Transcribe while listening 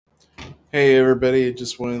Hey everybody,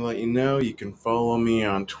 just wanted to let you know you can follow me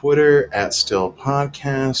on Twitter at Still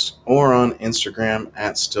Podcast or on Instagram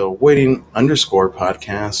at Still Waiting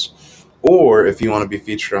 _podcast. Or if you want to be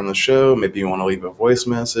featured on the show, maybe you want to leave a voice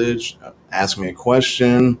message, ask me a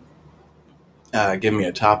question, give me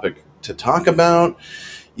a topic to talk about,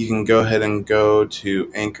 you can go ahead and go to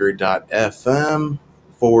anchor.fm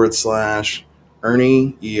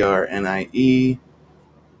 /Ernie, ERNIE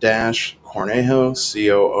dash Cornejo,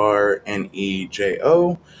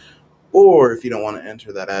 CORNEJO. Or if you don't want to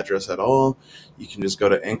enter that address at all, you can just go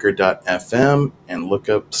to anchor.fm and look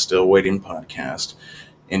up Still Waiting Podcast.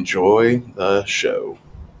 Enjoy the show.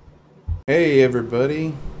 Hey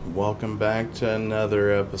everybody, welcome back to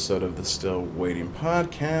another episode of the Still Waiting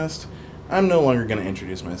Podcast. I'm no longer going to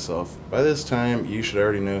introduce myself. By this time, you should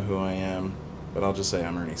already know who I am, but I'll just say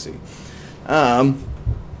I'm Ernie C.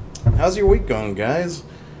 How's your week going, guys?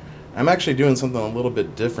 I'm actually doing something a little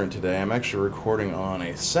bit different today. I'm actually recording on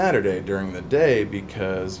a Saturday during the day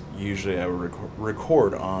because usually I would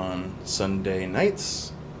record on Sunday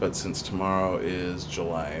nights, but since tomorrow is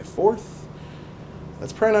July 4th,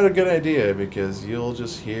 that's probably not a good idea because you'll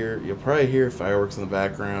probably hear fireworks in the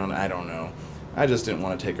background. I don't know. I just didn't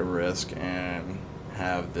want to take a risk and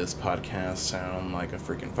have this podcast sound like a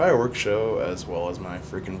freaking fireworks show as well as my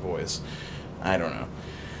freaking voice. I don't know.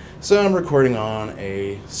 So I'm recording on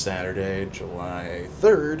a Saturday, July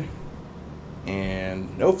 3rd,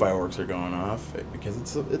 and no fireworks are going off because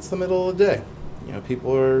it's the middle of the day. You know,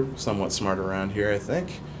 people are somewhat smart around here, I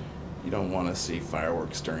think. You don't want to see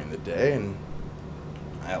fireworks during the day, and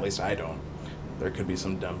at least I don't. There could be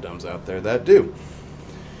some dum-dums out there that do.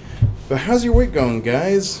 But how's your week going,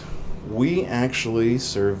 guys? We actually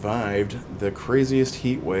survived the craziest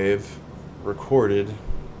heat wave recorded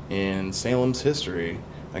in Salem's history.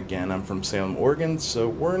 Again, I'm from Salem, Oregon, so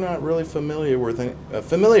we're not really familiar with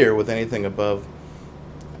anything above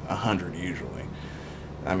 100 usually.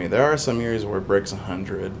 I mean, there are some years where it breaks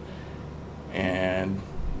 100, and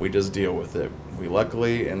we just deal with it. We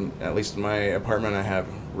luckily, and at least in my apartment, I have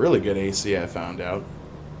really good AC, I found out.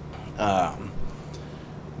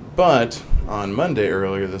 But on Monday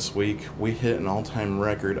earlier this week, we hit an all-time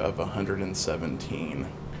record of 117.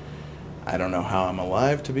 I don't know how I'm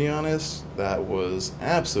alive, to be honest. That was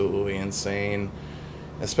absolutely insane,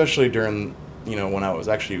 especially during, when I was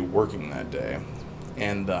actually working that day.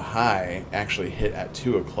 And the high actually hit at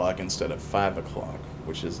 2 o'clock instead of 5 o'clock,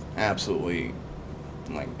 which is absolutely,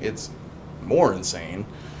 it's more insane.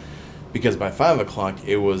 Because by 5 o'clock,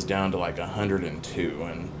 it was down to 102,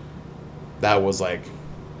 and that was,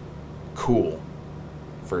 cool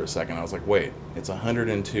for a second. I was like, wait, it's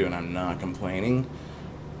 102 and I'm not complaining?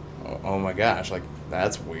 Oh my gosh,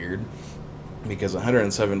 that's weird. Because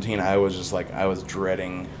 117, I was just I was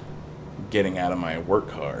dreading getting out of my work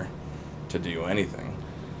car to do anything.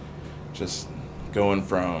 Just going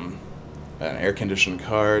from an air-conditioned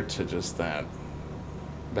car to just that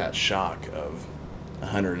shock of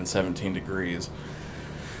 117 degrees.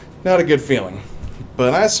 Not a good feeling.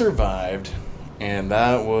 But I survived, and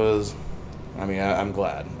that was, I'm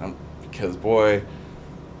glad. Because, boy,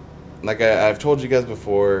 I've told you guys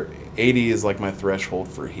before, 80 is my threshold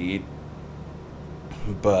for heat.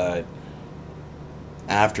 But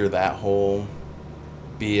after that whole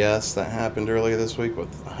BS that happened earlier this week with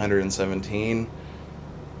 117,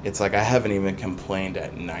 it's I haven't even complained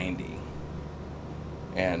at 90.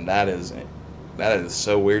 And that is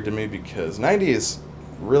so weird to me because 90 is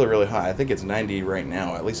really, really hot. I think it's 90 right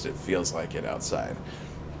now. At least it feels like it outside.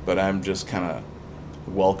 But I'm just kind of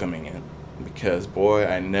welcoming it. Because, boy,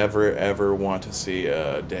 I never, ever want to see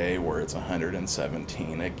a day where it's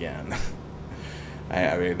 117 again.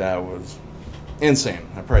 I mean, that was insane.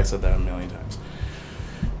 I probably said that a million times.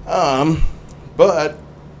 But,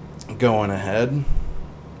 going ahead,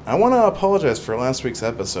 I want to apologize for last week's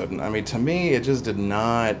episode. To me, it just did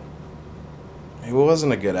not... It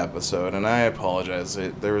wasn't a good episode, and I apologize.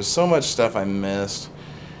 There was so much stuff I missed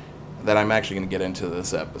that I'm actually going to get into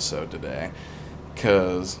this episode today.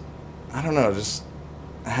 Because... I don't know,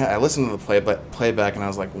 I listened to the playback and I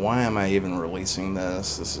was like, why am I even releasing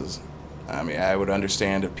this? I would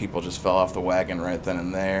understand if people just fell off the wagon right then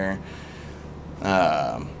and there.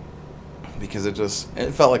 Because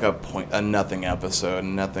it felt like a nothing episode.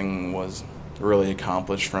 Nothing was really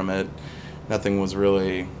accomplished from it. Nothing was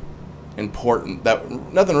really important.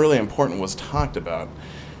 Nothing really important was talked about.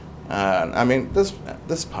 This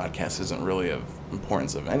podcast isn't really of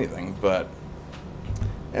importance of anything, but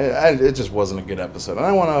it just wasn't a good episode, and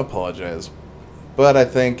I want to apologize. But I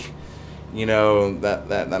think,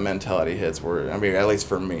 that mentality hits where, at least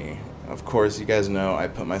for me. Of course, you guys know I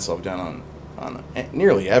put myself down on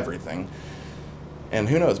nearly everything. And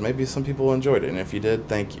who knows, maybe some people enjoyed it, and if you did,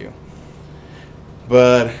 thank you.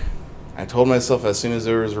 But I told myself as soon as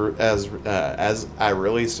it was as I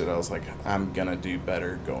released it, I was like, I'm gonna do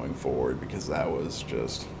better going forward, because that was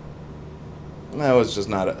just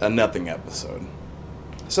not a nothing episode.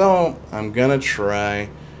 So I'm gonna try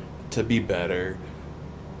to be better,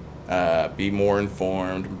 be more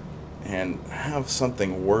informed, and have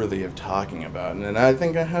something worthy of talking about. And I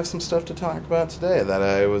think I have some stuff to talk about today that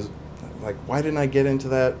I was like, why didn't I get into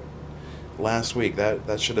that last week?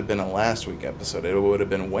 That should have been a last week episode. It would have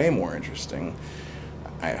been way more interesting.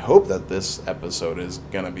 I hope that this episode is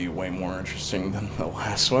going to be way more interesting than the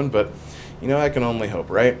last one, but I can only hope,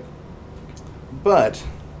 right? But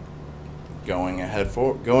going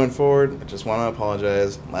forward, I just want to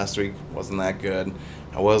apologize. Last week wasn't that good.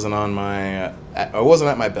 I wasn't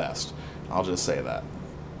at my best. I'll just say that.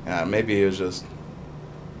 Maybe it was just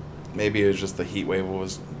the heat wave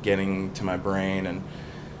was getting to my brain, and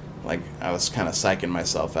like I was kind of psyching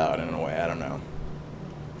myself out in a way. I don't know.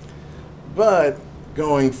 But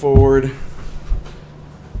going forward,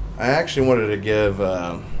 I actually wanted to give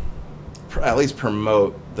at least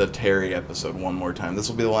promote the Terry episode one more time. This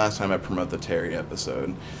will be the last time I promote the Terry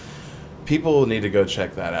episode. People need to go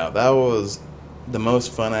check that out. That was the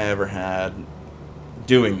most fun I ever had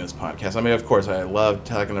doing this podcast. I mean, of course, I loved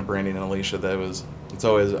talking to Brandy and Alicia. It's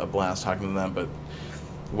always a blast talking to them, but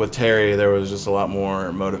with Terry, there was just a lot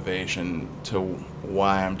more motivation to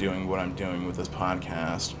why I'm doing what I'm doing with this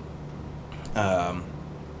podcast.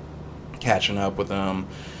 Catching up with him,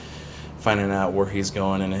 finding out where he's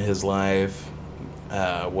going in his life,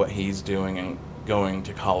 what he's doing, and going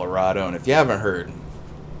to Colorado. And if you haven't heard,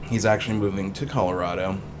 he's actually moving to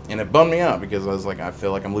Colorado. And it bummed me out, because I was like, I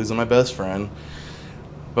feel like I'm losing my best friend.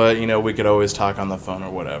 But, we could always talk on the phone or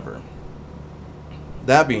whatever.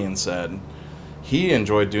 That being said, he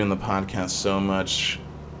enjoyed doing the podcast so much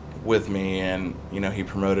with me, and, he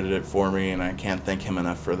promoted it for me, and I can't thank him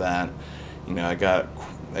enough for that.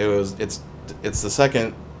 It's the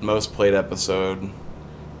second most played episode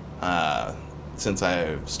since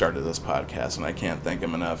I started this podcast, and I can't thank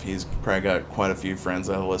him enough. He's probably got quite a few friends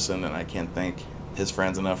that listen, and I can't thank his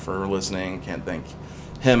friends enough for listening. Can't thank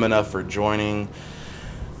him enough for joining.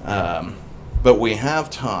 But we have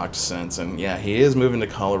talked since, and yeah, he is moving to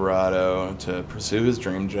Colorado to pursue his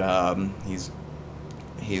dream job.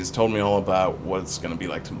 He's told me all about what it's going to be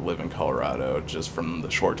like to live in Colorado, just from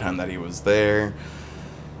the short time that he was there.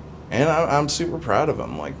 And I'm super proud of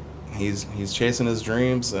him. Like, he's chasing his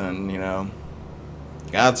dreams, and,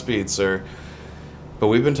 Godspeed, sir. But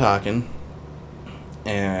we've been talking,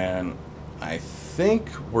 and I think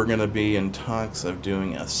we're going to be in talks of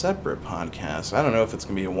doing a separate podcast. I don't know if it's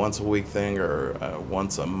going to be a once a week thing, or a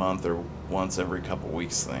once a month, or once every couple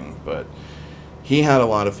weeks thing, but he had a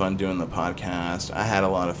lot of fun doing the podcast. I had a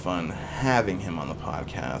lot of fun having him on the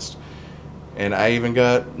podcast. And I even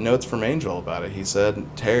got notes from Angel about it. He said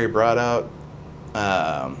Terry brought out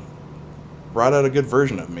a good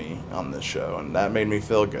version of me on this show, and that made me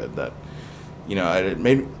feel good. That,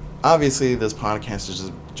 obviously this podcast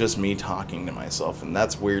is just me talking to myself, and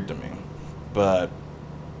that's weird to me. But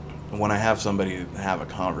when I have somebody to have a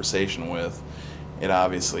conversation with, it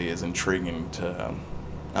obviously is intriguing to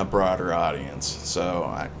a broader audience.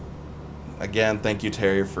 So again, thank you,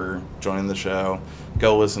 Terry, for joining the show.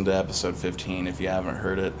 Go listen to episode 15 if you haven't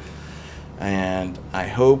heard it. And I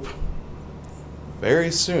hope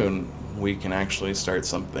very soon we can actually start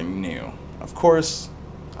something new. Of course,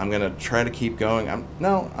 I'm going to try to keep going. I'm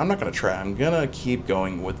not going to try. I'm going to keep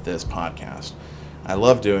going with this podcast. I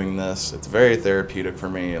love doing this. It's very therapeutic for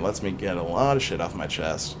me. It lets me get a lot of shit off my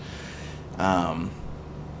chest. It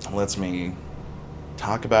lets me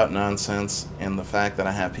talk about nonsense, and the fact that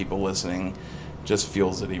I have people listening just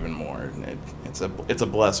fuels it even more. It's a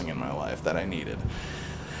blessing in my life that I needed.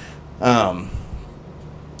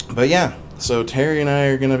 But yeah, so Terry and I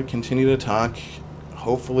are going to continue to talk.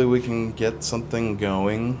 Hopefully we can get something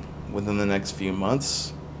going within the next few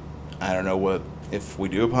months. I don't know if we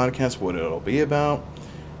do a podcast, what it'll be about.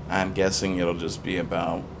 I'm guessing it'll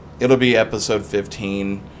be episode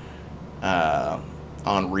 15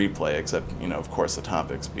 on replay, except, of course, the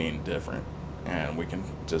topics being different, and we can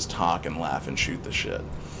just talk and laugh and shoot the shit.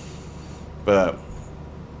 But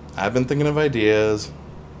I've been thinking of ideas.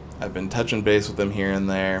 I've been touching base with them here and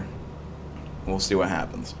there. We'll see what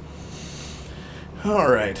happens.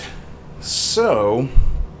 Alright, so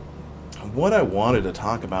what I wanted to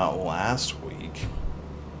talk about last week,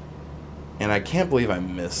 and I can't believe I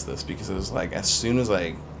missed this, because it was like as soon as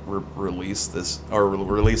I released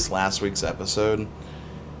last week's episode,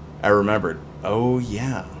 I remembered, oh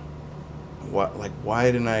yeah,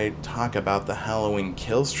 why didn't I talk about the Halloween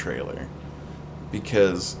Kills trailer?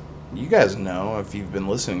 Because you guys know, if you've been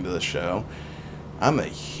listening to the show, I'm a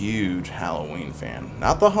huge Halloween fan.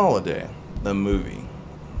 Not the holiday, the movie.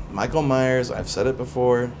 Michael Myers, I've said it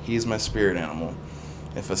before, he's my spirit animal.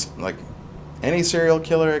 If it's like any serial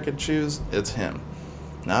killer I could choose, it's him.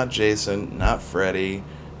 Not Jason, not Freddy,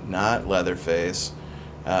 not Leatherface,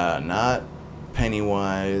 not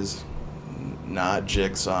Pennywise, not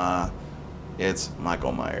Jigsaw. It's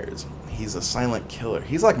Michael Myers. He's a silent killer.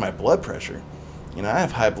 He's like my blood pressure. You know, I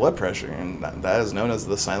have high blood pressure, and that is known as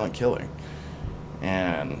the silent killer.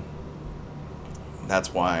 And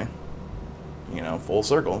that's why, you know, full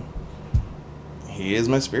circle, he is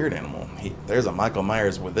my spirit animal. There's a Michael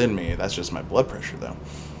Myers within me. That's just my blood pressure, though.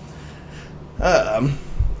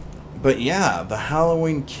 But yeah, the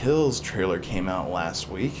Halloween Kills trailer came out last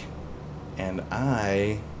week, and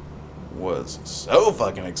I was so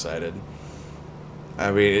fucking excited.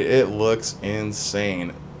 I mean, it looks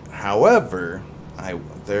insane. However,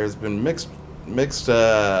 there's been mixed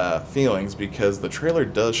feelings, because the trailer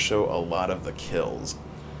does show a lot of the kills.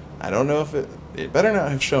 I don't know if it better not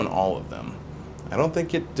have shown all of them. I don't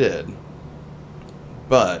think it did.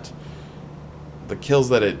 But the kills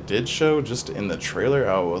that it did show just in the trailer,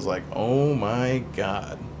 I was like, oh my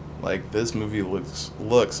god. Like, this movie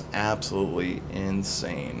looks absolutely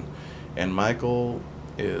insane. And Michael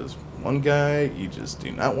is one guy you just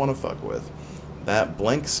do not want to fuck with. That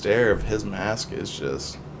blank stare of his mask is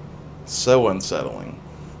just so unsettling.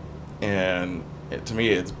 And to me,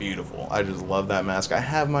 it's beautiful. I just love that mask. I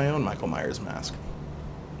have my own Michael Myers mask.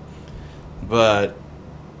 But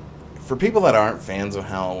for people that aren't fans of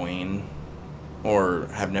Halloween or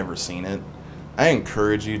have never seen it, I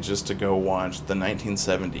encourage you just to go watch the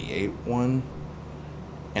 1978 one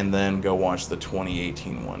and then go watch the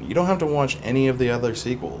 2018 one. You don't have to watch any of the other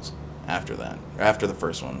sequels after that, after the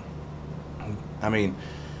first one. I mean,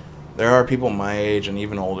 there are people my age and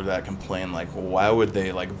even older that complain, like, well, why would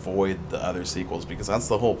they, like, void the other sequels? Because that's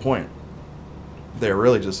the whole point. They're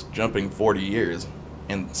really just jumping 40 years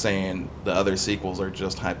and saying the other sequels are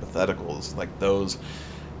just hypotheticals. Like, those,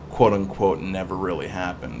 quote-unquote, never really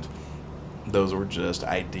happened. Those were just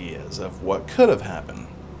ideas of what could have happened.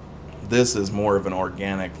 This is more of an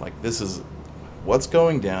organic, like, this is what's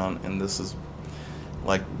going down, and this is,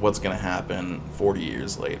 like, what's going to happen 40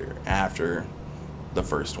 years later, after the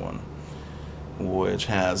first one, which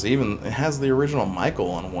has the original Michael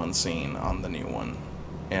on one scene on the new one.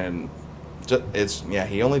 And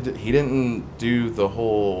he didn't do the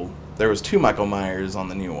whole, there was 2 Michael Myers on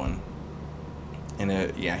the new one, and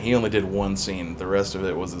he only did one scene. The rest of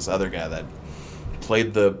it was this other guy that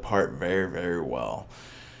played the part very, very well.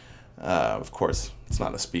 Of course, it's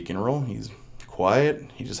not a speaking role. He's quiet.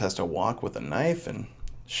 He just has to walk with a knife and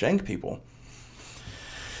shank people.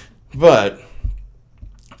 But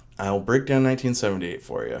I'll break down 1978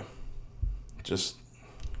 for you, just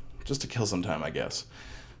to kill some time, I guess.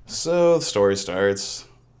 So the story starts.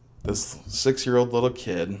 This 6-year-old little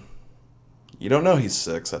kid. You don't know he's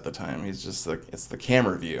 6 at the time. He's just it's the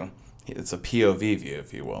camera view. It's a POV view,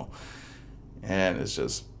 if you will, and it's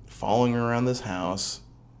just following around this house.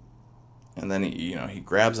 And then he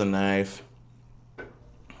grabs a knife,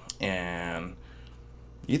 and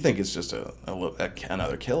you think it's just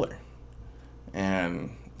another killer,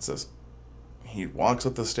 and he walks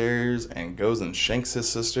up the stairs and goes and shanks his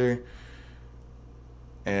sister,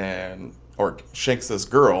 or shanks this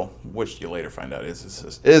girl, which you later find out is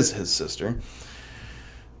his sister,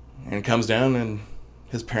 and comes down, and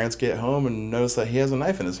his parents get home and notice that he has a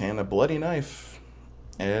knife in his hand, a bloody knife,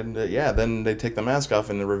 and then they take the mask off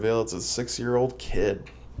and they reveal it's a 6-year-old kid.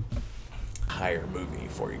 Higher movie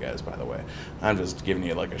for you guys, by the way. I'm just giving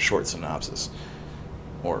you like a short synopsis,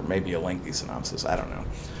 or maybe a lengthy synopsis, I don't know.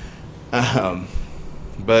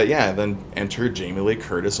 But yeah, then enter Jamie Lee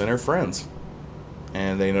Curtis and her friends,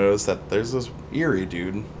 and they notice that there's this eerie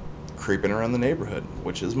dude creeping around the neighborhood,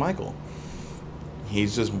 which is Michael.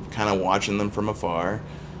 He's just kind of watching them from afar,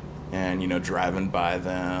 and driving by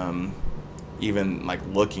them, even like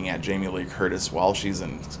looking at Jamie Lee Curtis while she's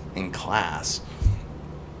in class.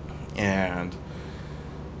 And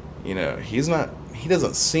he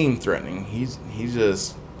doesn't seem threatening.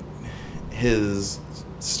 His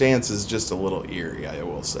stance is just a little eerie, I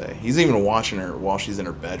will say. He's even watching her while she's in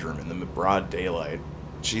her bedroom in the broad daylight.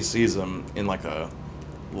 She sees him in like a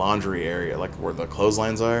laundry area, like where the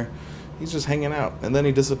clotheslines are. He's just hanging out, and then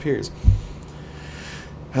he disappears.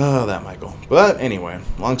 Oh, that Michael. But anyway,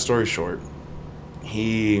 long story short,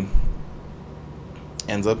 he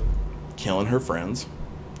ends up killing her friends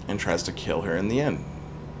and tries to kill her in the end.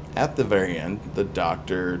 at the very end, the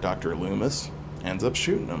doctor, Dr. Loomis, ends up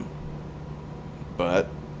shooting him. But,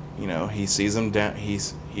 he sees him down.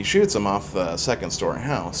 He shoots him off the second-story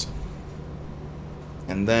house.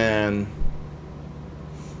 And then,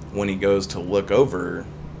 when he goes to look over,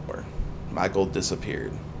 Michael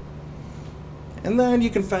disappeared. And then you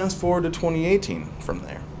can fast forward to 2018 from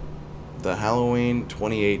there. The Halloween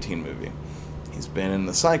 2018 movie. He's been in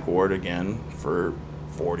the psych ward again for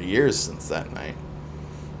 40 years since that night.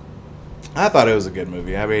 I thought it was a good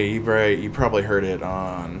movie. I mean, you probably heard it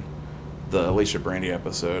on the Alicia Brandy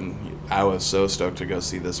episode. I was so stoked to go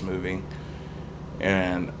see this movie.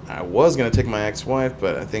 And I was going to take my ex-wife,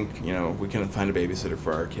 but I think, we couldn't find a babysitter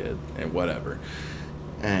for our kid and whatever.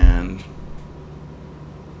 And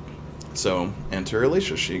so, enter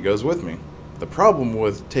Alicia. She goes with me. The problem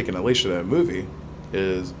with taking Alicia to a movie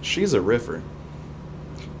is she's a riffer.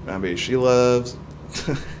 I mean, she loves...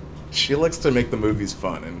 she likes to make the movies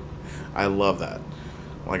fun, and I love that.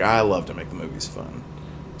 Like, I love to make the movies fun.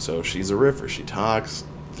 So she's a riffer. She talks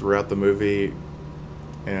throughout the movie,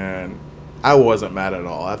 and I wasn't mad at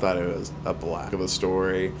all. I thought it was a blast of the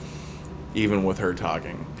story, even with her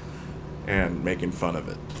talking and making fun of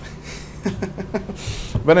it.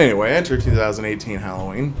 But anyway, enter 2018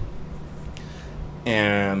 Halloween,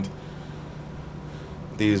 and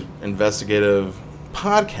these investigative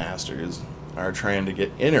podcasters are trying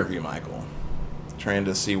to interview Michael, trying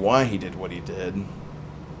to see why he did what he did,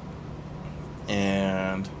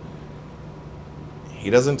 and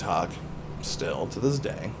he doesn't talk still to this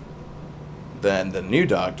day. Then the new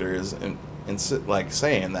doctor is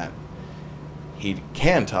saying that he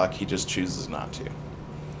can talk, he just chooses not to.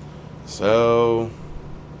 So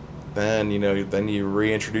then you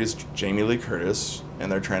reintroduce Jamie Lee Curtis,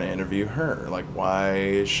 and they're trying to interview her. Like, why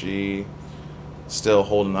is she still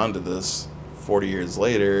holding on to this 40 years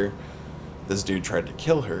later? This dude tried to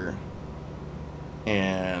kill her,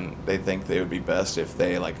 and they think they would be best if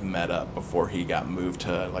they met up before he got moved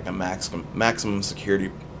to a maximum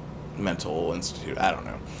security mental institute. I don't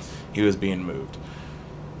know. He was being moved.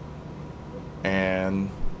 And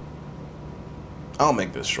I'll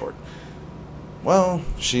make this short. Well,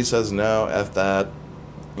 she says no, F that.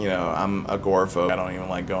 I'm agoraphobe. I don't even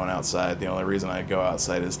like going outside. The only reason I go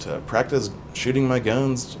outside is to practice shooting my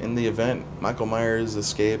guns in the event Michael Myers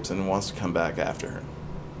escapes and wants to come back after her.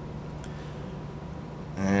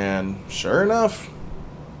 And sure enough,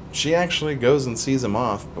 she actually goes and sees him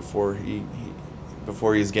off before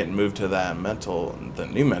he's getting moved to the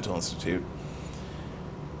new mental institute.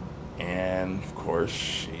 And of course,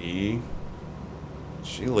 she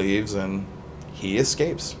leaves and he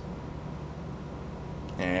escapes.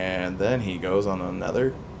 And then he goes on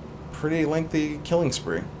another pretty lengthy killing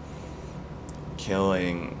spree.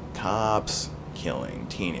 Killing cops, killing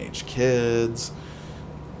teenage kids,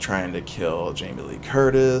 trying to kill Jamie Lee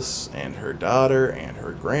Curtis and her daughter and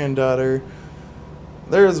her granddaughter.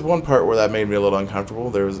 There's one part where that made me a little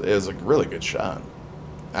uncomfortable. It was a really good shot.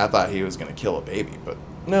 I thought he was going to kill a baby, but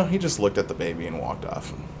no, he just looked at the baby and walked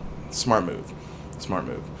off. Smart move.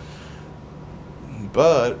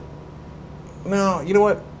 But, no, you know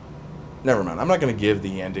what? Never mind. I'm not going to give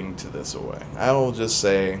the ending to this away. I will just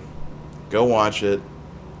say, go watch it,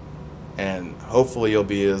 and hopefully you'll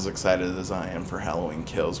be as excited as I am for Halloween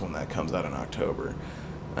Kills when that comes out in October.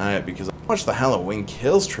 Because I watched the Halloween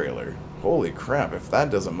Kills trailer. Holy crap, if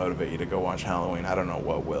that doesn't motivate you to go watch Halloween, I don't know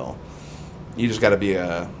what will. You just got to be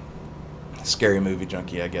a scary movie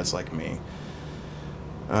junkie, I guess, like me.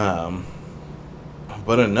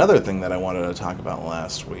 But another thing that I wanted to talk about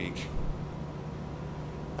last week,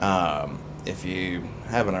 if you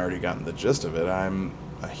haven't already gotten the gist of it, I'm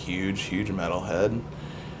a huge metalhead.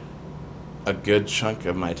 A good chunk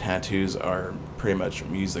of my tattoos are pretty much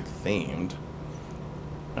music themed.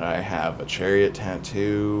 I have a Chariot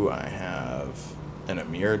tattoo, I have an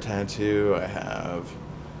Amir tattoo, I have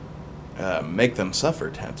a Make Them Suffer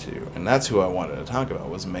tattoo, and that's who I wanted to talk about,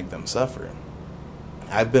 was Make Them Suffer.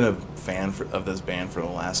 I've been a fan of this band for the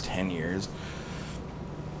last 10 years.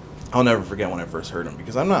 I'll never forget when I first heard them,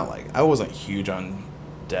 because I wasn't huge on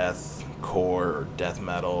deathcore or death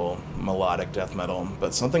metal, melodic death metal,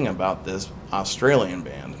 but something about this Australian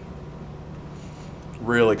band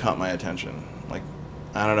really caught my attention.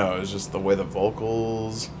 I don't know, it was just the way the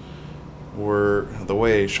vocals were, the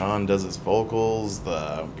way Sean does his vocals,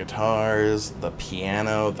 the guitars, the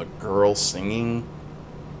piano, the girl singing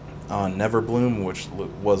on Neverbloom, which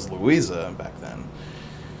was Louisa back then.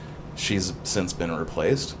 She's since been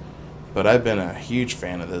replaced. But I've been a huge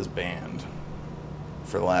fan of this band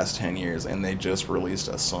for the last 10 years, and they just released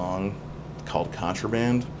a song called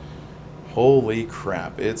Contraband. Holy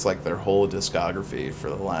crap. It's like their whole discography for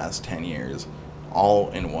the last 10 years, all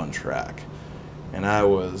in one track. And I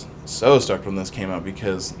was so stoked when this came out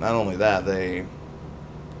because not only that, they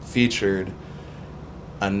featured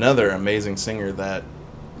another amazing singer that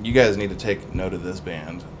you guys need to take note of this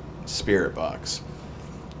band, Spiritbox.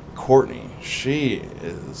 Courtney, she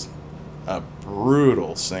is a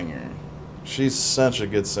brutal singer. She's such a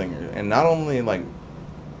good singer. And not only like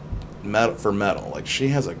metal for metal, like she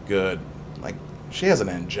has a good, like she has an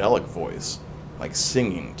angelic voice, like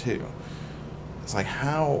singing too. It's like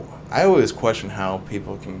how I always question how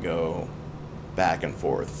people can go back and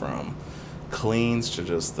forth from cleans to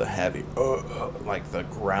just the heavy, like the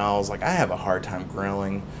growls. Like I have a hard time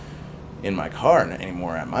growling in my car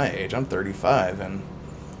anymore at my age. I'm 35 and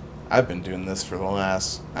I've been doing this for the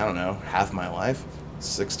last, I don't know, half my life,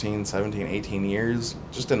 16, 17, 18 years,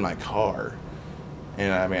 just in my car.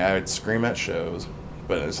 And I mean, I would scream at shows,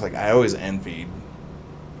 but it's like I always envied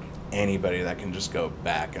anybody that can just go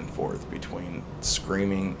back and forth between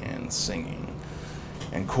screaming and singing.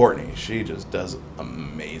 And Courtney, she just does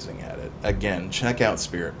amazing at it. Again, check out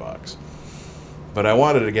Spiritbox. But I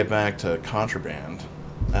wanted to get back to Contraband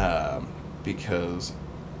because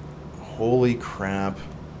holy crap,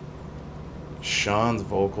 Sean's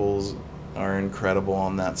vocals are incredible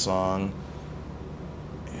on that song.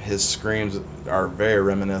 His screams are very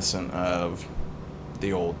reminiscent of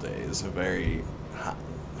the old days, very high,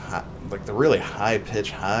 like the really high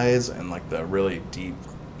pitch highs and like the really deep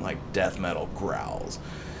like death metal growls,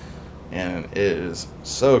 and it is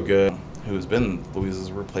so good. Who's been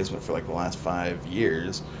Louise's replacement for like the last 5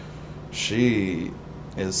 years? She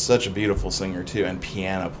is such a beautiful singer too, and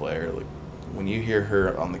piano player. Like when you hear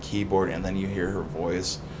her on the keyboard and then you hear her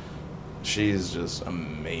voice, she's just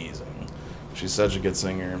amazing. She's such a good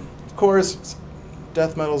singer. Of course,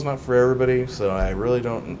 death metal's not for everybody, so I really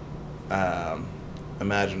don't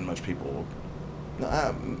imagine much people.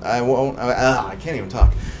 I can't even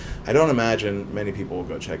talk. I don't imagine many people will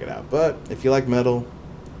go check it out. But if you like metal,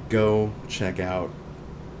 go check out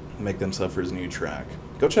Make Them Suffer's new track.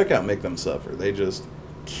 Go check out Make Them Suffer. They just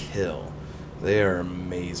kill. They are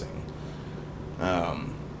amazing.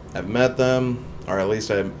 I've met them, or at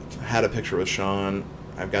least I had a picture with Sean.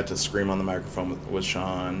 I've got to scream on the microphone with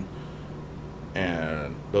Sean,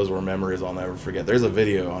 and those were memories I'll never forget. There's a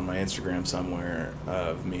video on my Instagram somewhere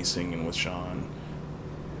of me singing with Sean.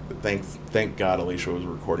 Thank God Alicia was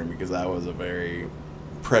recording, because that was a very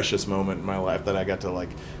precious moment in my life that I got to like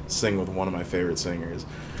sing with one of my favorite singers.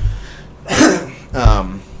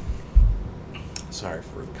 Sorry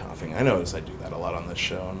for the coughing. I notice I do that a lot on this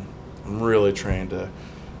show, and I'm really trying to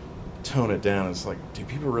tone it down. It's like, do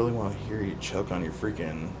people really want to hear you choke on your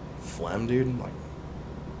freaking phlegm, dude? Like,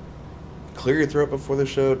 clear your throat before the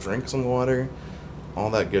show, drink some water, all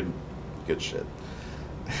that good shit.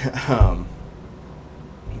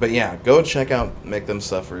 But yeah, go check out Make Them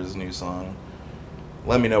Suffer's new song.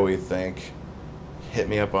 Let me know what you think. Hit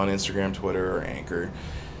me up on Instagram, Twitter, or Anchor.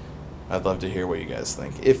 I'd love to hear what you guys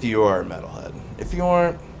think, if you are a metalhead. If you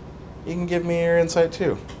aren't, you can give me your insight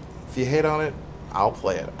too. If you hate on it, I'll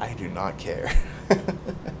play it. I do not care.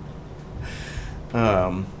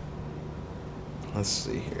 Let's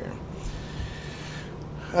see here.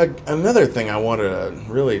 Another thing I wanted to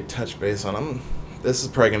really touch base on. This is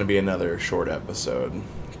probably going to be another short episode.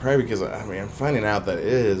 Probably because I'm finding out that it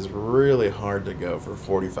is really hard to go for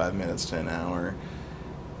 45 minutes to an hour.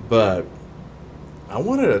 But I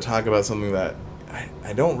wanted to talk about something that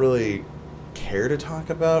I don't really care to talk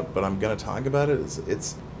about, but I'm going to talk about it.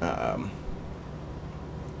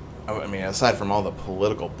 Aside from all the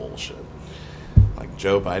political bullshit, like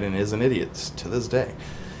Joe Biden is an idiot to this day.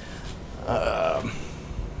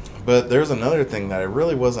 But there's another thing that I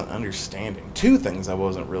really wasn't understanding. Two things I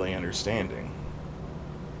wasn't really understanding.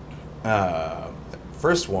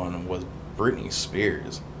 First one was Britney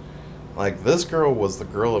Spears. Like, this girl was the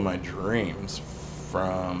girl of my dreams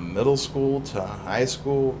from middle school to high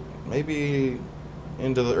school, maybe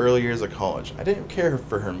into the early years of college. I didn't care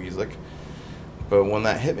for her music, but when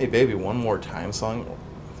that Hit Me Baby One More Time song,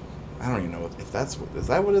 I don't even know if is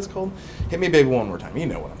that what it's called? Hit Me Baby One More Time. You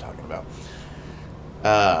know what I'm talking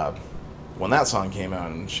about. When that song came out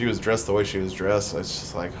and she was dressed the way she was dressed, it's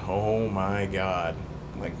just like, oh my God.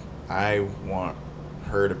 Like, I want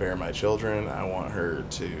her to bear my children. I want her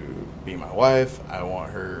to be my wife. I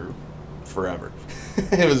want her forever.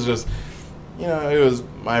 It was just, it was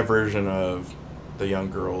my version of the young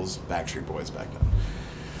girls, Backstreet Boys back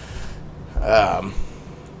then.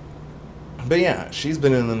 But yeah, she's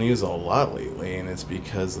been in the news a lot lately, and it's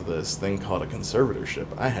because of this thing called a conservatorship.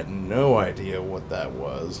 I had no idea what that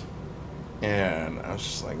was. And I was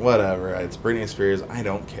just like, whatever. It's Britney Spears. I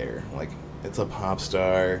don't care. Like, it's a pop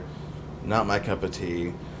star. Not my cup of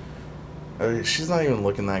tea. I mean, she's not even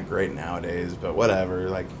looking that great nowadays, but whatever.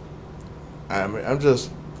 Like, I'm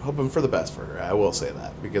just hoping for the best for her. I will say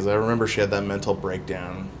that. Because I remember she had that mental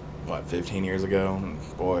breakdown, 15 years ago? And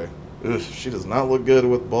boy, she does not look good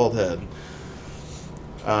with bald head.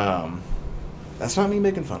 That's not me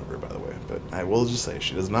making fun of her, by the way, but I will just say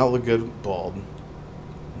she does not look good bald.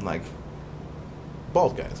 Like,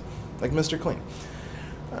 bald guys. Like Mr. Clean.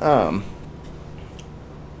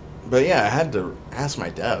 But yeah, I had to ask my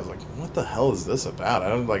dad. I was like, "What the hell is this about?" I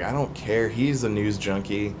don't care. He's a news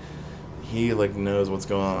junkie. He knows what's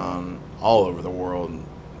going on all over the world.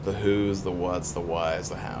 The who's, the what's, the why's,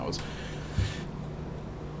 the how's,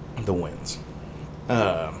 the wins.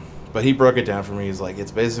 But he broke it down for me. He's like,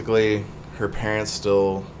 it's basically her parents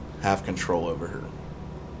still have control over her,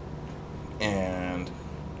 and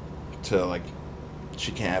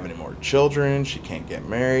she can't have any more children. She can't get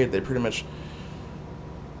married. They pretty much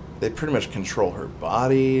control her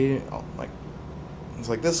body. It's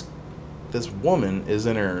like this woman is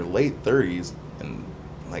in her late 30s, and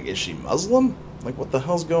is she Muslim? Like, what the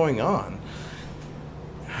hell's going on?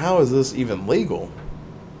 How is this even legal?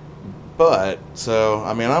 But so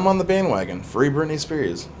I'm on the bandwagon. Free Britney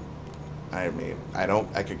Spears. I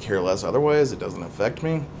could care less otherwise. It doesn't affect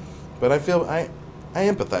me. But I feel I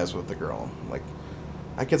empathize with the girl. Like,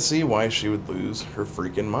 I could see why she would lose her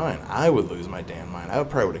freaking mind. I would lose my damn mind. I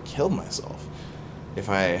would have killed myself if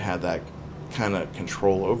I had that kind of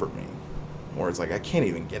control over me. Where it's like, I can't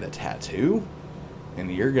even get a tattoo,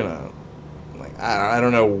 and you're gonna, I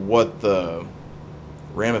don't know what the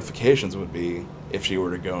ramifications would be if she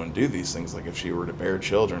were to go and do these things. Like, if she were to bear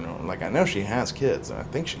children, or I know she has kids, and I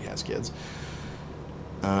think she has kids,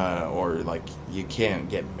 or you can't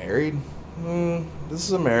get married. This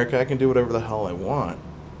is America. I can do whatever the hell I want.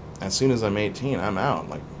 As soon as I'm 18, I'm out.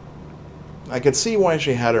 I could see why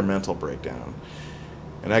she had her mental breakdown,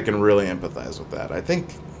 and I can really empathize with that. I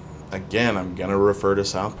think, again, I'm gonna refer to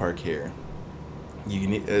South Park here. You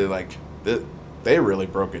need they really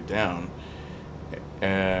broke it down,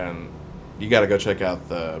 and you got to go check out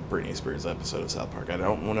the Britney Spears episode of South Park. I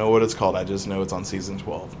don't know what it's called. I just know it's on season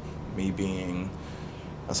 12. Me being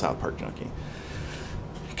a South Park junkie.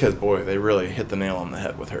 Because, boy, they really hit the nail on the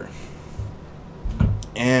head with her.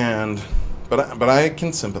 But I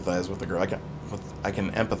can sympathize with the girl. I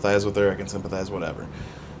can empathize with her. I can sympathize, whatever.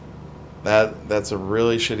 That's a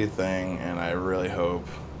really shitty thing, and I really hope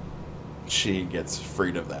she gets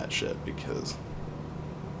freed of that shit, because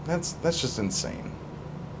that's just insane.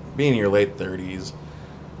 Being in your late 30s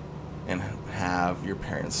and have your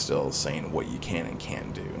parents still saying what you can and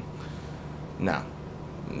can't do. No.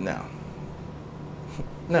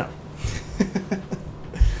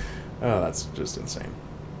 Oh, that's just insane.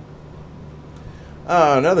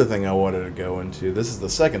 Another thing I wanted to go into, this is the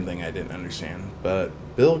second thing I didn't understand, but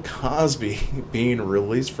Bill Cosby being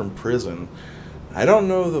released from prison. I don't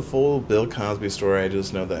know the full Bill Cosby story, I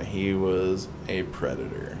just know that he was a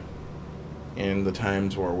predator. In the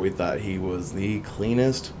times where we thought he was the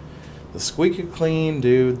cleanest, the squeaky clean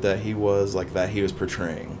dude that he was, that he was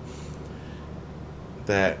portraying.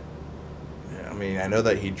 I know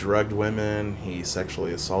that he drugged women, he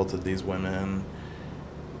sexually assaulted these women,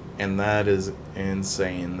 and that is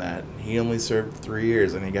insane that he only served 3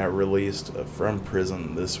 years and he got released from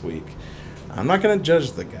prison this week. I'm not going to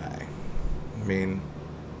judge the guy.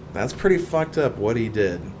 That's pretty fucked up what he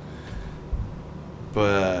did.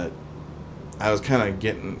 But I was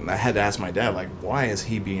I had to ask my dad, why is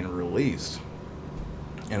he being released?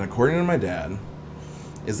 And according to my dad,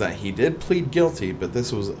 is that he did plead guilty, but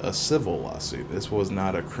this was a civil lawsuit. This was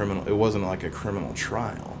not a criminal, it wasn't a criminal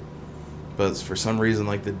trial. But for some reason,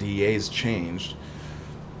 the DA's changed.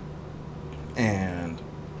 And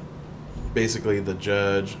basically the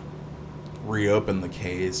judge reopened the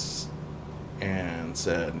case and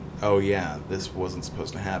said, oh yeah, this wasn't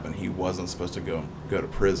supposed to happen. He wasn't supposed to go to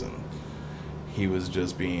prison. He was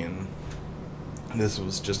just this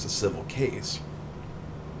was just a civil case.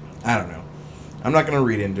 I don't know. I'm not going to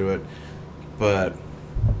read into it, but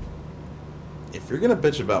if you're going to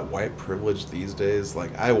bitch about white privilege these days,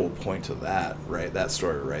 I will point to that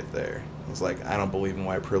story right there. It's I don't believe in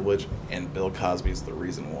white privilege, and Bill Cosby's the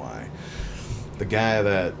reason why. The guy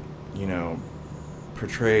that,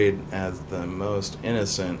 portrayed as the most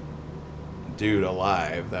innocent dude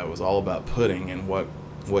alive, that was all about pudding and what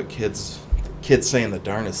kids saying the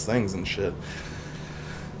darnest things and shit.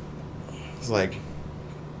 It's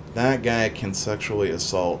that guy can sexually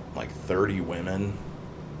assault 30 women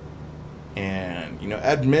and,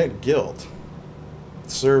 admit guilt.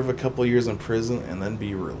 serve a couple years in prison and then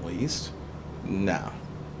be released? No.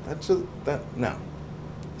 No.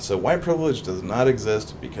 So white privilege does not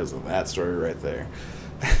exist because of that story right there.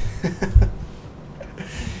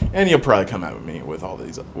 And you'll probably come out with me with all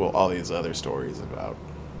these other stories about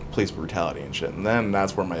police brutality and shit, and then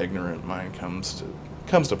that's where my ignorant mind comes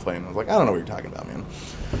to play, and I was like, I don't know what you're talking about,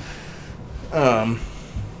 man.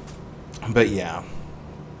 But yeah.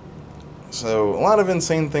 So a lot of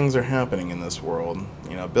insane things are happening in this world.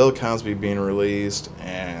 You know, Bill Cosby being released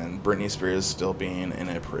and Britney Spears still being in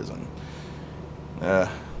a prison.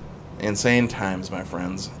 Insane times, my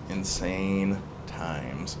friends. Insane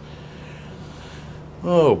times.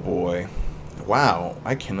 Oh boy. Wow,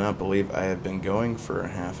 I cannot believe I have been going for a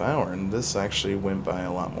half hour, and this actually went by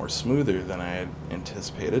a lot more smoother than I had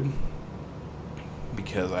anticipated,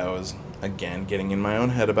 because I was, again, getting in my own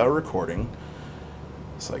head about recording.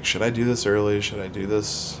 It's like, should I do this early? Should I do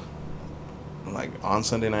this, like, on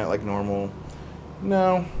Sunday night like normal?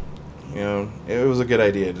 No. You know, it was a good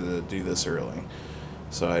idea to do this early,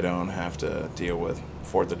 so I don't have to deal with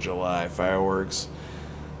 4th of July fireworks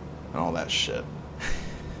and all that shit.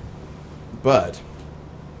 But,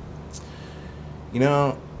 you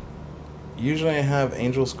know, usually I have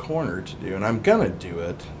Angel's Corner to do, and I'm gonna do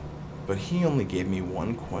it, but he only gave me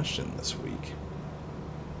one question this week.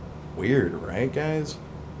 Weird, right, guys?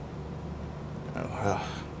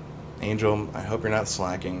 Angel, I hope you're not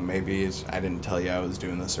slacking. Maybe I didn't tell you I was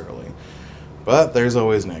doing this early. But there's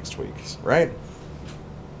always next week, right?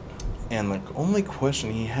 And the only question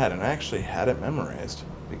he had, and I actually had it memorized,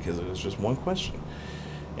 because it was just one question.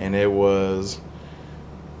 And it was,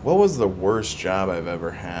 what was the worst job I've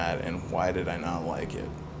ever had, and why did I not like it?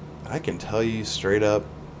 I can tell you straight up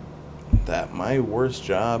that my worst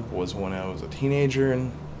job was when I was a teenager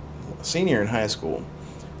and senior in high school.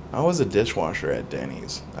 I was a dishwasher at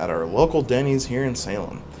Denny's, at our local Denny's here in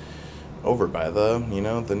Salem, over by the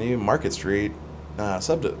new Market Street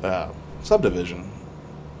subdivision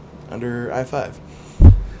under I-5.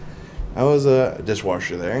 I was a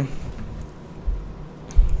dishwasher there.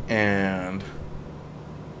 And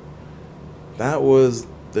that was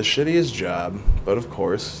the shittiest job, but of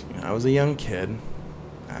course, I was a young kid.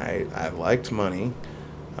 I liked money.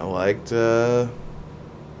 I liked, as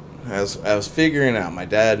I was figuring out, my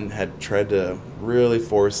dad had tried to really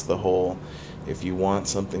force the whole, if you want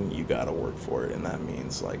something, you gotta work for it. And that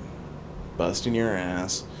means, like, busting your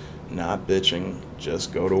ass, not bitching,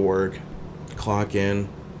 just go to work, clock in,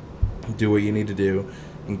 do what you need to do,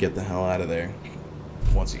 and get the hell out of there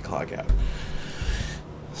once you clock out.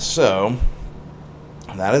 So,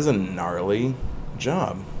 that is a gnarly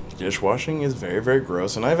job. Dishwashing is very, very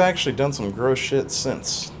gross, and I've actually done some gross shit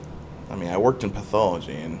since. I mean, I worked in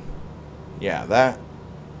pathology, and yeah, that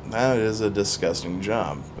is a disgusting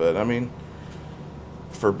job. But, I mean,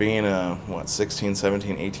 for being a, 16,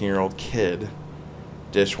 17, 18-year-old kid,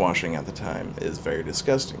 dishwashing at the time is very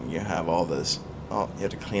disgusting. You have you have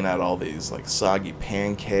to clean out all these, like, soggy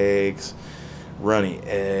pancakes, runny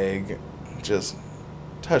egg, just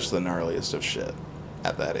touch the gnarliest of shit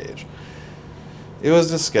at that age. It was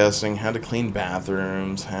disgusting. Had to clean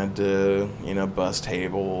bathrooms, had to, bus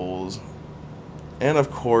tables. And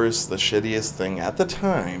of course, the shittiest thing at the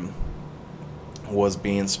time was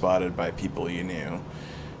being spotted by people you knew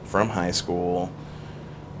from high school,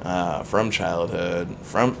 from childhood,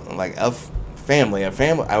 from, like, a family.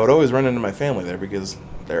 I would always run into my family there because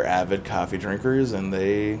they're avid coffee drinkers, and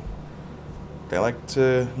they like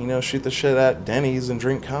to, shoot the shit at Denny's and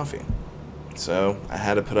drink coffee. So I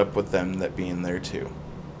had to put up with them that being there too.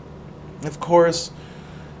 Of course,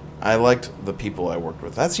 I liked the people I worked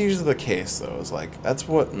with. That's usually the case, though. Is like, that's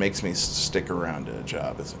what makes me stick around at a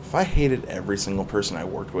job. Is if I hated every single person I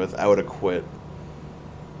worked with, I would have quit.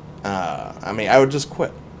 I would just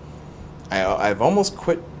quit. I've almost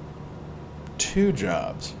quit 2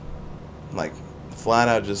 jobs. Like, flat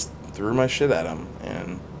out just threw my shit at them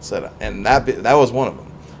and said, and that was one of them.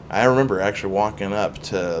 I remember actually walking up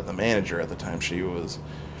to the manager at the time. She was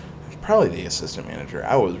probably the assistant manager.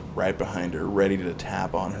 I was right behind her, ready to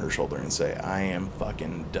tap on her shoulder and say, I am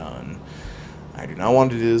fucking done. I do not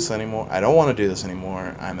want to do this anymore. I don't want to do this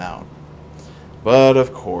anymore. I'm out. But,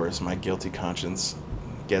 of course, my guilty conscience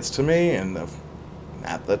gets to me, and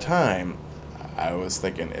at the time, I was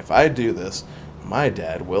thinking, if I do this, my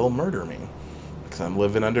dad will murder me, because I'm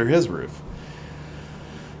living under his roof.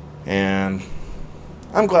 And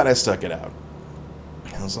I'm glad I stuck it out.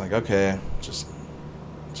 I was like, okay, just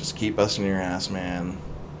keep busting your ass, man.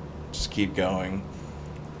 Just keep going.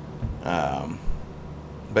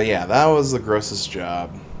 But yeah, that was the grossest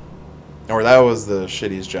job, or that was the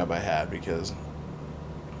shittiest job I had, because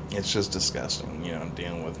it's just disgusting,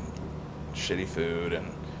 dealing with shitty food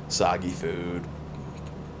and soggy food,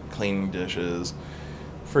 cleaning dishes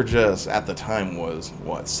for just, at the time was,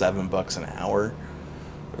 what, $7 an hour?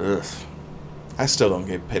 Ugh. I still don't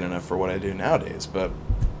get paid enough for what I do nowadays, but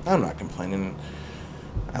I'm not complaining.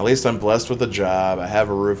 At least I'm blessed with a job. I have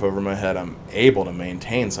a roof over my head. I'm able to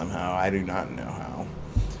maintain somehow. I do not know how.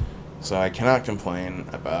 So I cannot complain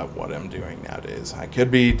about what I'm doing nowadays. I could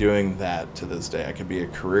be doing that to this day. I could be a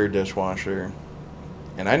career dishwasher.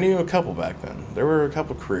 And I knew a couple back then. There were a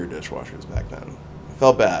couple career dishwashers back then. I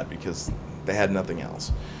felt bad because they had nothing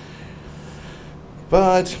else.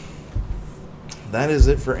 But that is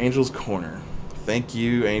it for Angel's Corner. Thank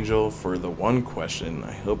you, Angel, for the one question.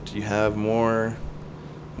 I hope you have more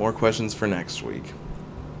questions for next week.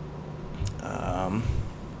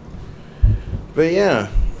 But yeah,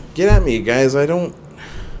 get at me, guys. I'm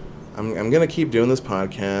gonna keep doing this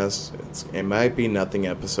podcast. It might be nothing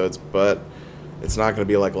episodes, but it's not gonna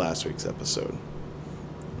be like last week's episode.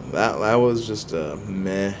 That was just a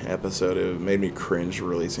meh episode. It made me cringe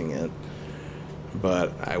releasing it.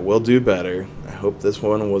 But I will do better. I hope this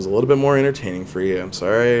one was a little bit more entertaining for you. I'm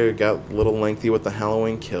sorry it got a little lengthy with the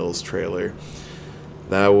Halloween Kills trailer.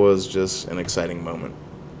 That was just an exciting moment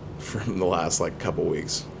from the last couple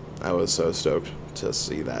weeks. I was so stoked to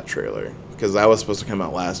see that trailer. Because that was supposed to come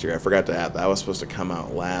out last year. I forgot to add that was supposed to come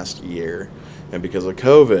out last year. And because of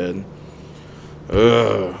COVID,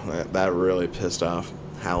 that really pissed off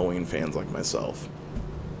Halloween fans like myself.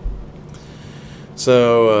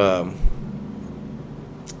 So,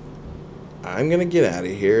 I'm going to get out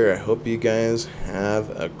of here. I hope you guys have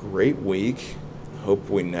a great week. Hope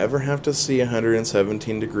we never have to see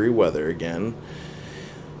 117 degree weather again.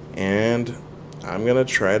 And I'm going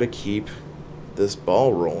to try to keep this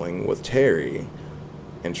ball rolling with Terry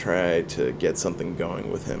and try to get something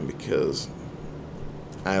going with him because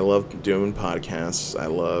I love doing podcasts. I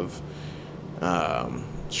love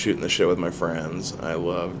shooting the shit with my friends. I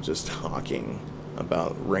love just talking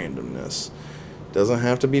about randomness. Doesn't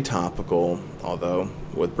have to be topical, although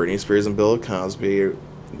with Britney Spears and Bill Cosby,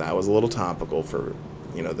 that was a little topical for,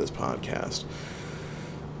 this podcast.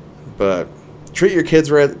 But treat your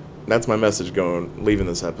kids right. That's my message leaving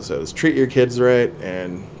this episode is treat your kids right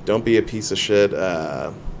and don't be a piece of shit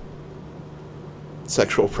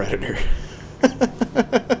sexual predator.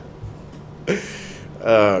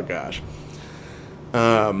 Oh, gosh.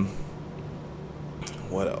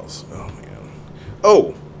 What else? Oh, man.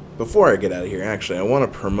 Oh! Before I get out of here, actually, I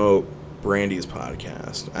want to promote Brandy's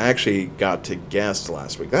podcast. I actually got to guest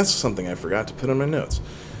last week. That's something I forgot to put in my notes.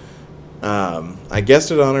 I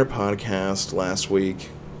guested on her podcast last week.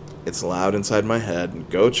 It's Loud Inside My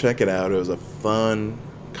Head. Go check it out. It was a fun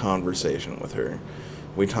conversation with her.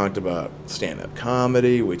 We talked about stand-up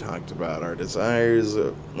comedy. We talked about our desires,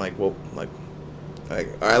 or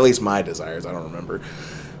at least my desires. I don't remember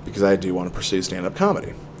because I do want to pursue stand-up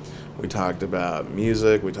comedy. We talked about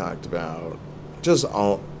music. We talked about just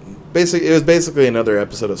all. It was basically another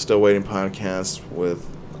episode of Still Waiting podcast with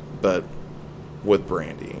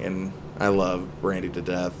Brandy, and I love Brandy to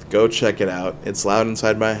death. Go check it out. It's Loud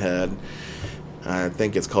Inside My Head. I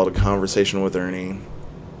think it's called A Conversation with Ernie.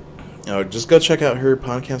 Just go check out her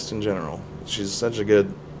podcast in general. She's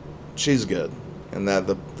good, and that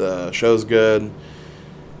the show's good.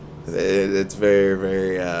 It's very,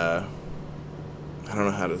 very. I don't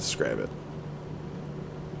know how to describe it.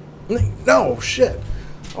 No, shit.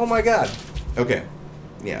 Oh my god. Okay.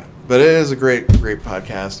 Yeah. But it is a great, great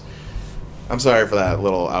podcast. I'm sorry for that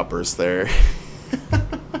little outburst there.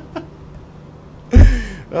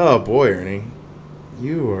 Oh boy, Ernie.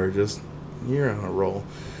 You're on a roll.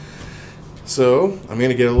 So, I'm going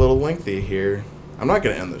to get a little lengthy here. I'm not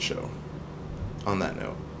going to end the show on that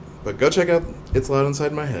note. But go check out It's Loud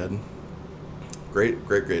Inside My Head. Great,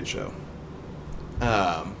 great, great show.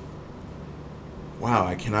 Wow,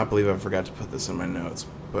 I cannot believe I forgot to put this in my notes.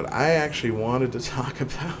 But I actually wanted to talk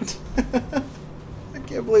about... I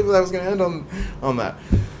can't believe that I was going to end on that.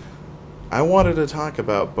 I wanted to talk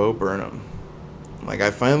about Bo Burnham.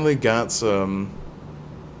 I finally got some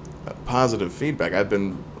positive feedback. I've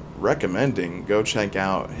been recommending go check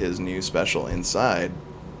out his new special Inside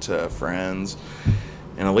to friends.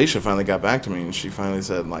 And Alicia finally got back to me, and she finally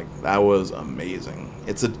said, that was amazing.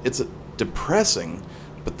 It's a depressing,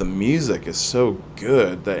 but the music is so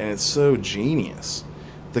good, and it's so genius.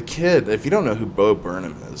 The kid, if you don't know who Bo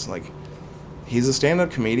Burnham is, he's a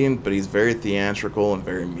stand-up comedian, but he's very theatrical and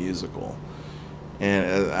very musical.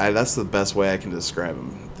 And that's the best way I can describe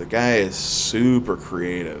him. The guy is super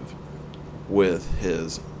creative with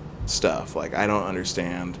his stuff. I don't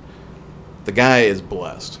understand. The guy is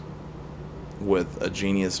blessed. with a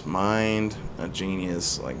genius mind, a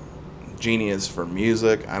genius, like, genius for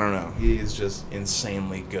music. I don't know. He is just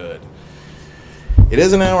insanely good. It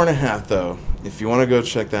is an hour and a half, though, if you want to go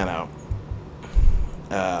check that out.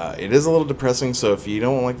 It is a little depressing, so if you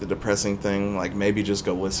don't like the depressing thing, like, maybe just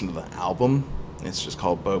go listen to the album. It's just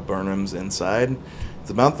called Bo Burnham's Inside.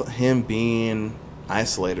 It's about him being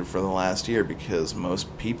isolated for the last year because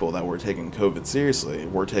most people that were taking COVID seriously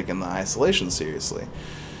were taking the isolation seriously.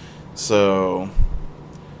 So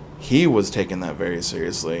he was taking that very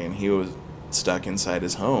seriously, and he was stuck inside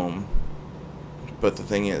his home. But the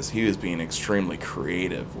thing is, he was being extremely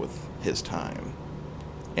creative with his time,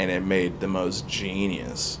 and it made the most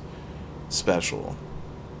genius special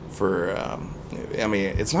for, I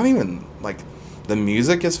mean, it's not even, like, the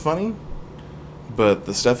music is funny, but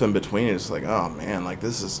the stuff in between is like, oh man, like,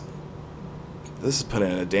 this is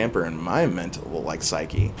putting a damper in my mental, like,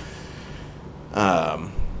 psyche.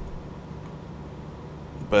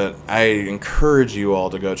 But I encourage you all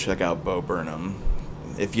to go check out Bo Burnham.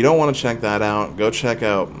 If you don't want to check that out, go check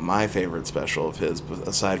out my favorite special of his,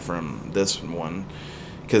 aside from this one,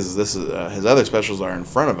 because this is his other specials are in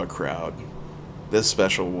front of a crowd. This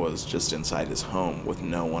special was just inside his home with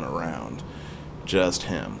no one around, just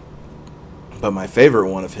him. But my favorite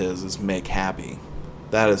one of his is Make Happy.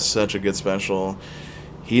 That is such a good special.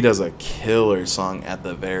 He does a killer song at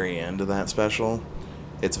the very end of that special.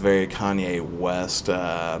 It's very Kanye West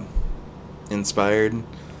inspired.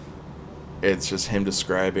 It's just him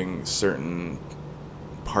describing certain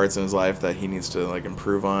parts in his life that he needs to, like,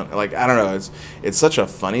 improve on. Like, I don't know, it's such a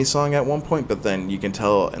funny song at one point, but then you can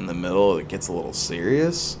tell in the middle it gets a little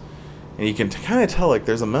serious, and you can kind of tell, like,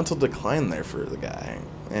 there's a mental decline there for the guy.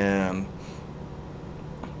 And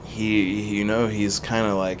he's kind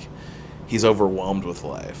of like, he's overwhelmed with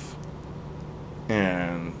life.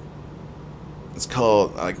 And it's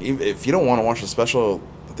called, like, if you don't want to watch the special,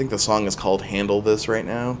 I think the song is called Handle This right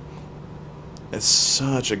now. It's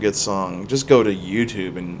such a good song. Just go to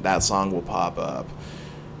YouTube and that song will pop up.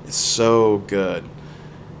 It's so good.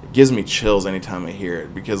 It gives me chills anytime I hear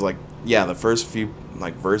it, because, like, yeah, the first few,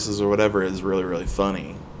 like, verses or whatever is really, really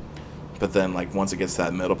funny. But then, like, once it gets to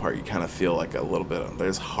that middle part, you kind of feel like a little bit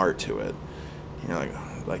there's heart to it. You're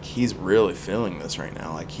like he's really feeling this right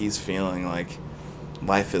now. Like, he's feeling like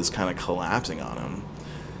life is kind of collapsing on him.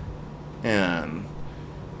 And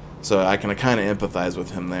so I can kind of empathize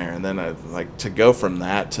with him there. And then like, to go from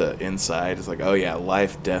that to Inside, it's like, oh yeah,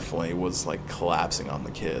 life definitely was, like, collapsing on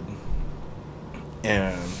the kid.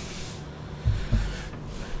 And,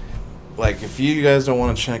 like, if you guys don't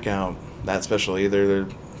want to check out that special either,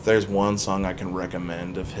 if there's one song I can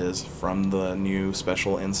recommend of his from the new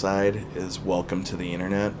special Inside, is Welcome to the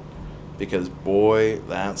Internet. Because, boy,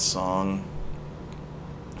 that song,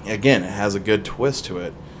 again, it has a good twist to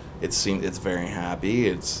it. It's very happy.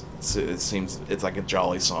 It seems it's like a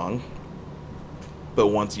jolly song. But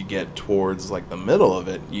once you get towards, like, the middle of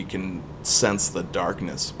it, you can sense the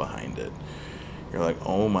darkness behind it. You're like,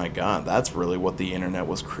 oh my god, that's really what the internet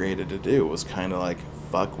was created to do, was kind of like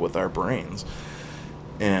fuck with our brains.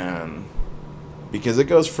 And because it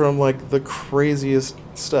goes from, like, the craziest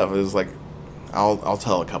stuff. It's like, I'll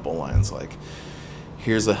tell a couple lines, like,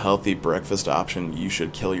 here's a healthy breakfast option, you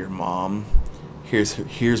should kill your mom.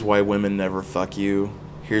 Here's why women never fuck you.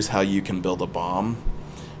 Here's how you can build a bomb.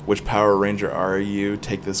 Which Power Ranger are you?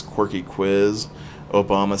 Take this quirky quiz.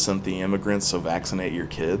 Obama sent the immigrants, so vaccinate your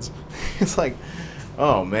kids. It's like,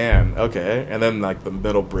 oh man, okay. And then, like, the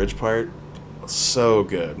middle bridge part, so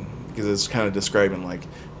good, because it's kind of describing, like,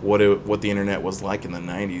 what the internet was like in the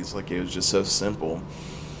 90s. Like, it was just so simple.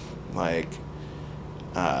 Like,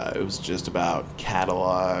 it was just about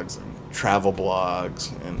catalogs and travel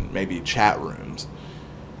blogs and maybe chat rooms.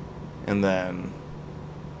 And then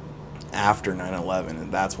after 9/11,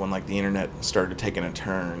 and that's when, like, the internet started taking a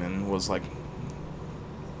turn, and was like,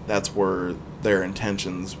 that's where their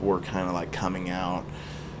intentions were kind of, like, coming out.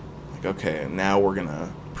 Like, okay, now we're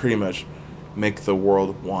gonna pretty much make the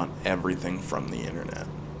world want everything from the internet.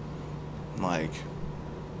 Like,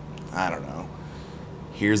 I don't know,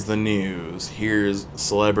 here's the news, here's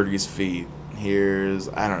celebrities' feet, here's,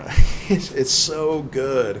 I don't know. It's so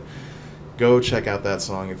good. Go check out that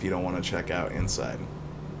song if you don't want to check out Inside.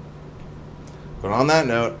 But on that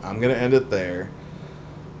note, I'm going to end it there.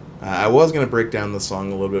 I was going to break down the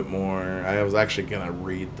song a little bit more. I was actually going to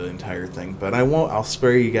read the entire thing, but I won't. I'll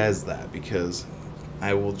spare you guys that, because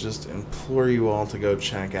I will just implore you all to go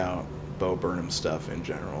check out Bo Burnham stuff in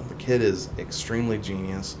general. The kid is extremely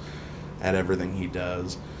genius at everything he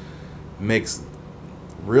does. Makes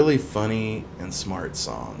really funny and smart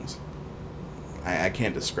songs. I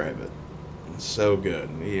can't describe it. It's so good.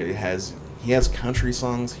 he has country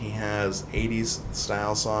songs, he has 80s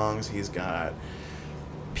style songs, he's got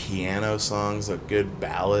piano songs, like good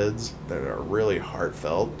ballads that are really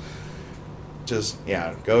heartfelt. Just,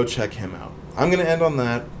 yeah, go check him out. I'm going to end on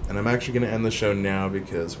that, and I'm actually going to end the show now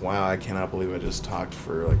because, wow, I cannot believe I just talked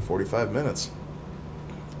for like 45 minutes.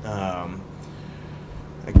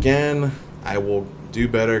 Again, I will do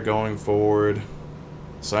better going forward.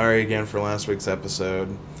 Sorry again for last week's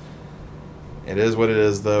episode. It is what it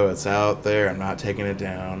is, though. It's out there. I'm not taking it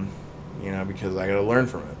down, because I got to learn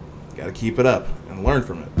from it. Got to keep it up and learn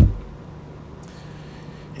from it.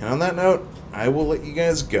 And on that note, I will let you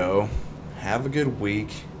guys go. Have a good week.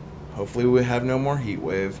 Hopefully we have no more heat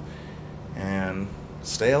wave. And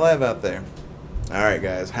stay alive out there. All right,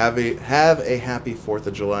 guys. Have a happy 4th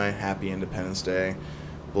of July. Happy Independence Day.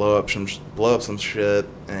 Blow up some shit.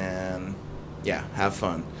 And, yeah, have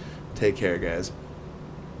fun. Take care, guys.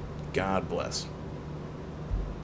 God bless.